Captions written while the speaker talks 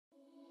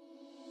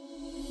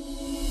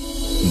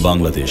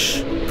বাংলাদেশ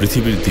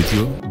পৃথিবীর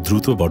দ্বিতীয়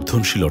দ্রুত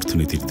বর্ধনশীল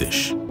অর্থনীতির দেশ।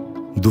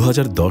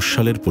 2010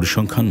 সালের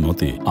পরিসংখ্যান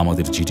মতে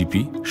আমাদের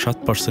জিডিপি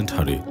 7%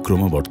 হারে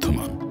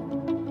ক্রমবর্ধমান।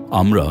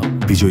 আমরা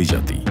বিজয়ী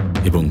জাতি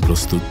এবং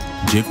প্রস্তুত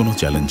যে কোনো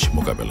চ্যালেঞ্জ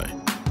মোকাবেলায়।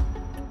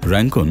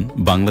 র্যাঙ্কন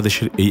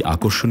বাংলাদেশের এই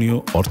আকর্ষণীয়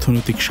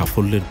অর্থনৈতিক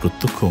সাফল্যের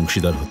প্রত্যক্ষ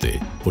অংশীদার হতে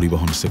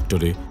পরিবহন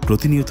সেক্টরে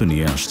প্রতিনিয়ত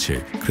নিয়ে আসছে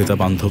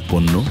ক্রেতাবান্ধব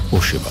পণ্য ও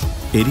সেবা।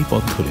 এরই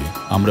পথ ধরে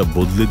আমরা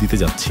বদলে দিতে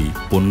যাচ্ছি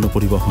পণ্য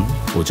পরিবহন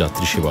ও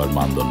যাত্রী সেবার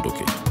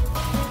মানদণ্ডকে।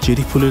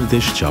 চেরি ফুলের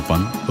দেশ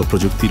জাপান ও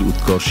প্রযুক্তির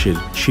উৎকর্ষের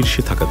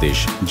শীর্ষে থাকা দেশ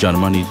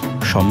জার্মানির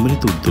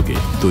সম্মিলিত উদ্যোগে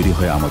তৈরি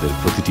হয় আমাদের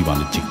প্রতিটি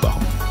বাণিজ্যিক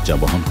বাহন, যা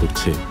বহন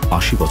করছে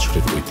 80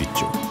 বছরের ঐতিহ্য।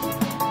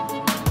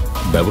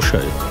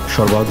 ব্যবসায়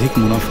সর্বাধিক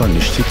মুনাফা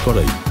নিশ্চিত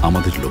করাই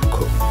আমাদের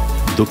লক্ষ্য।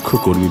 দক্ষ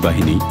কর্মী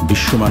বাহিনী,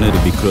 বিশ্বমানের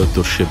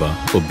বিক্রয়োত্তর সেবা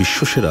ও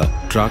বিশ্বসেরা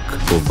ট্রাক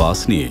ও বাস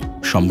নিয়ে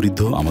সমৃদ্ধ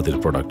আমাদের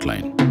প্রোডাক্ট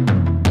লাইন।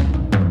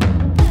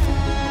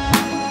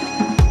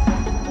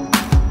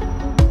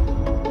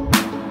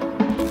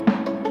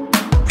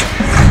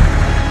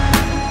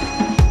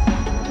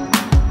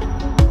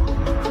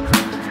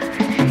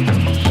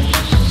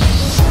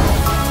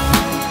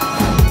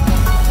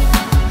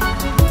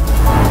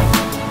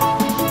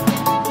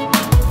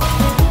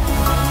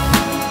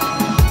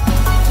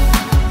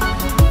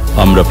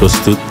 আমরা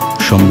প্রস্তুত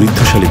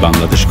সমৃদ্ধশালী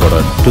বাংলাদেশ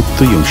গড়ার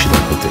প্রত্যয়ী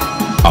অংশীদার হতে।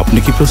 আপনি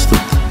কি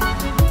প্রস্তুত?